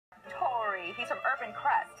He's from Urban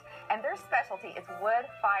Crust, and their specialty is wood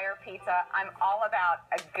fire pizza. I'm all about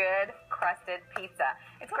a good crusted pizza.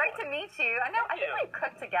 It's great to meet you. I think we've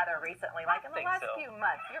cooked together recently, like in the last few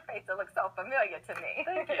months. Your pizza looks so familiar to me.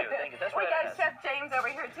 Thank you. That's we got Chef James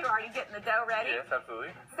over here too. Already getting the dough ready. Yes,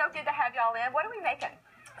 absolutely. So good to have y'all in. What are we making?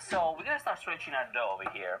 So we're gonna start stretching our dough over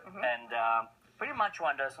here, and pretty much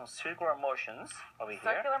want to do some circular motions over here.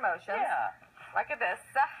 Circular motions. Yeah. Like this.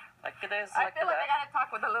 Like this. I feel like I gotta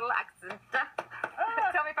talk with a little accent.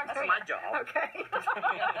 Tell me if I'm That's doing my it. job. Okay.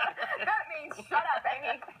 That means shut up,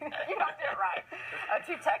 Amy. You don't do it right.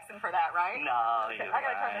 Too Texan for that, right? No, Okay, you're I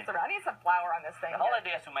gotta turn right. this around. I need some flour on this thing. The whole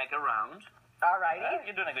idea is to make it round. Alrighty.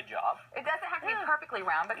 You're doing a good job. It doesn't have to be perfectly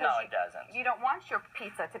round because No, it doesn't. You don't want your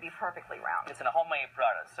pizza to be perfectly round. It's a homemade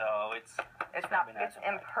product, so it's not. gonna be nice It's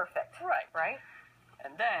and round. imperfect. Right. Right.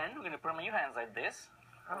 And then we're gonna put them in your hands like this.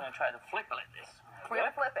 We're gonna try to flip it like this. We're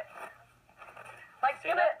gonna flip it. Like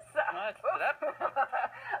See this. that? No, that.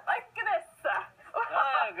 Like this.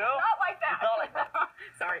 There you go. Not like that. Not like that.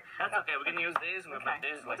 Sorry. That's okay. We can use this. We'll put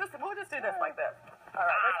this We'll like. just do this like this. All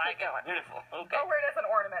right, let's keep going. Beautiful. Okay. Go wear it as an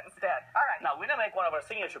ornament instead. All right. Now we're gonna make one of our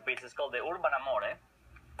signature pizzas called the Urban Amore.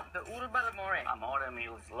 The Urban Amore. Amore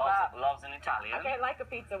means loves in Italian. Okay, like a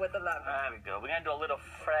pizza with the love. There we go. We're gonna do a little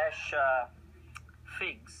fresh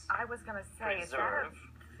figs. I was gonna say, Preserve. is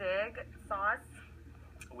that a fig sauce?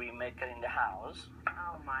 We make it in the house.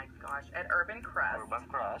 Oh my gosh, at Urban Crust. Urban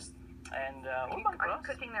Crust. And Are you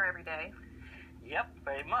cooking there every day? Yep,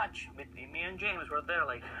 very much. Me and James were there,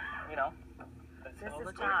 like, This all is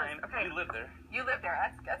the time. gorgeous. Okay. You live there. You live there.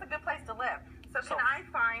 That's a good place to live. So So- can I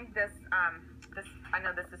find this? I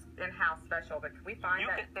know this is in-house special, but can we find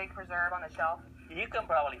that big preserve on the shelf? You can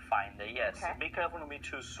probably find it, yes. Okay. Be careful not to be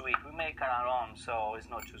too sweet. We make our own, so it's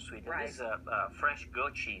not too sweet. Right. There's fresh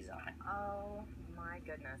goat cheese on it. Oh my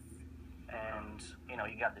goodness. And,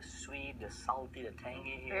 you got the sweet, the salty, the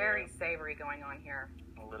tangy here. Very savory going on here.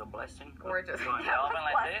 A little blessing. Gorgeous. Go in the Yeah, oven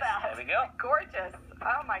like bless this. that. There we go. Gorgeous.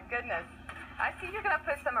 Oh my goodness. I see you're gonna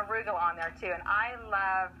put some arugula on there too, and I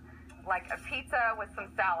love like a pizza with some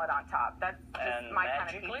salad on top. That's just And my kind of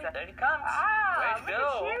magically, pizza. there it comes. Ah, Way look to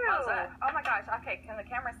go. at you. How's that? Oh my gosh. Okay, can the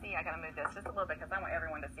camera see? I gotta move this just a little bit because I want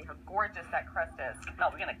everyone to see how gorgeous that crust is. Now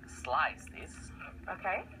we're gonna slice this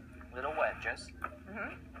Okay. little wedges.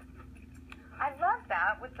 I love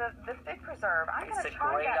that with the fig preserve. I'm It's gonna a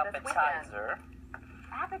try great that this weekend. appetizer.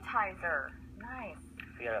 Appetizer. Nice.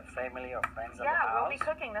 If you have family or friends at the Yeah, house. we'll be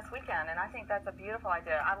cooking this weekend, and I think that's a beautiful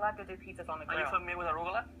idea. I love to do pizzas on the Are grill. you familiar with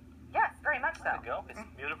arugula? Yes, very much so. There you go. It's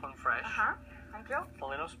beautiful and fresh. Thank you. It's a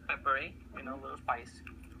little peppery, a little spicy.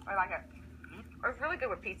 I like it. It's really good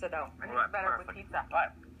with pizza, though. I think it's better with pizza. Right.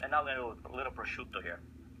 And now we're going to do a little prosciutto here.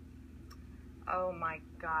 Oh my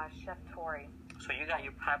gosh, Chef Tori. So you got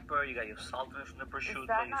your pepper, you got your saltiness from the prosciutto,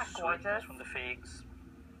 that your not sweetness gorgeous? from the figs.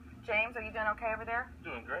 James, are you doing okay over there?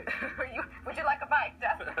 Doing great. Would you like a bite?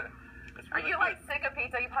 It's Are really you good. like sick of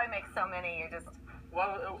pizza? You probably make so many. You just.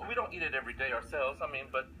 Well, we don't eat it every day ourselves.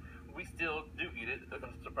 But we still do eat it,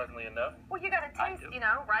 surprisingly enough. Well, you got to taste, do.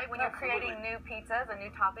 right? When you're Absolutely. creating new pizzas and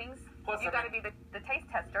new toppings, Plus, you I got to mean- be the taste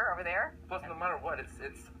tester over there. Plus, no matter what,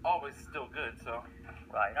 it's always still good. So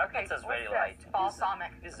Right. Our Okay, pizza's what's very this? light.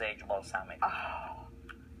 Balsamic. This is aged balsamic. Oh,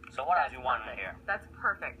 So what else that's you want in perfect. here? That's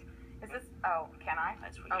perfect. Is this? Oh, can I?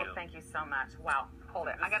 That's for Oh, you. thank you so much. Wow. Hold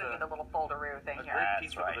it. I got to do the little folderoo thing a here. great That's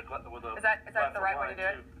pizza right. with a Is that glass the of right way wine, to do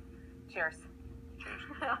it? too. Cheers.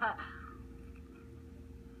 Cheers.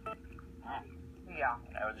 Yeah.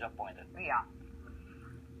 I was disappointed. Yeah.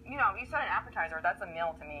 You said an appetizer. That's a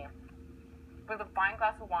meal to me. With a fine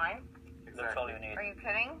glass of wine. That's all you need. Are you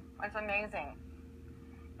kidding? It's amazing.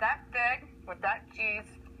 That fig with that cheese,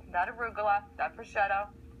 that arugula, that prosciutto,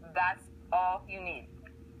 that's all you need.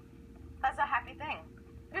 That's a happy thing.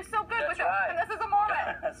 You're so good That's with right. it. And this is Amore.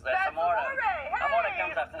 That's Amore. Hey. Amore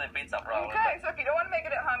comes after the pizza, probably. Okay, so if you don't want to make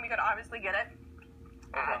it at home, you can obviously get it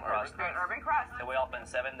Urban Crust. at Urban Crust. So we open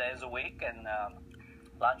 7 days a week and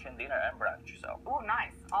lunch and dinner and brunch. So. Ooh,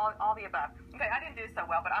 nice. All the above. Okay, I didn't do so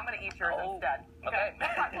well, but I'm going to eat yours Oh, instead. okay.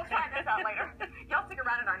 We'll try this out later. Y'all stick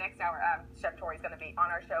around in our next hour. Chef Tori's going to be on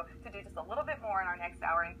our show to do just a little bit more in our next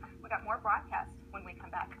hour, and we got more broadcasts when we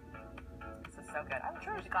come back. This is so good. I'm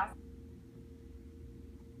sure you guys.